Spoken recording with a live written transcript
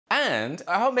And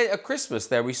at Christmas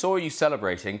there, we saw you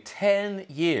celebrating 10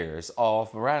 years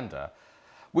of Miranda,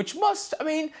 which must, I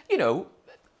mean, you know,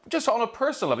 just on a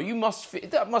personal level,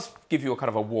 that must give you a kind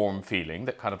of a warm feeling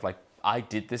that kind of like, I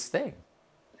did this thing.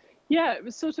 Yeah, it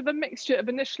was sort of a mixture of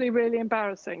initially really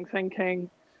embarrassing, thinking,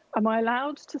 am I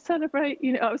allowed to celebrate?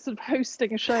 You know, I was sort of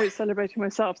hosting a show celebrating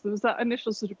myself. So there was that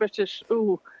initial sort of British,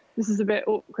 oh, this is a bit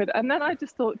awkward. And then I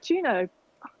just thought, do you know,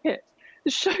 fuck it.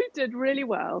 The show did really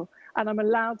well and I'm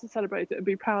allowed to celebrate it and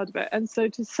be proud of it. And so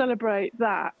to celebrate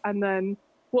that and then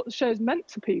what the show's meant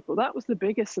to people, that was the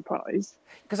biggest surprise.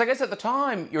 Because I guess at the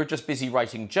time you were just busy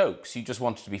writing jokes, you just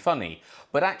wanted to be funny.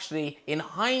 But actually, in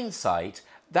hindsight,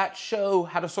 that show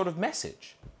had a sort of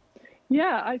message.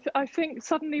 Yeah, I think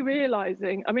suddenly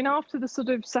realising, I mean, after the sort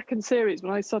of second series,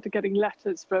 when I started getting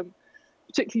letters from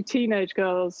particularly teenage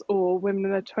girls or women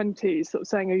in their 20s sort of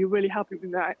saying, are you really helping me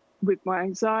with my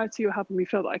anxiety or helping me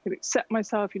feel that I can accept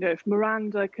myself? You know, if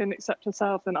Miranda can accept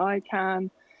herself, then I can.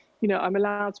 You know, I'm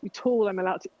allowed to be tall, I'm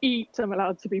allowed to eat, I'm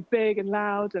allowed to be big and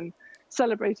loud, and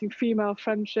celebrating female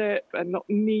friendship and not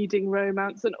needing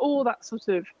romance and all that sort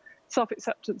of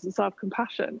self-acceptance and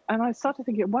self-compassion. And I started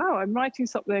thinking, wow, I'm writing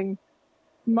something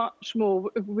much more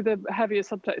with a heavier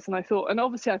subtext than I thought. And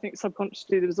obviously, I think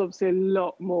subconsciously there was obviously a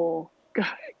lot more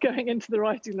going into the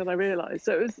writing than I realised.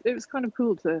 So it was kind of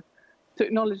cool to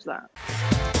acknowledge that.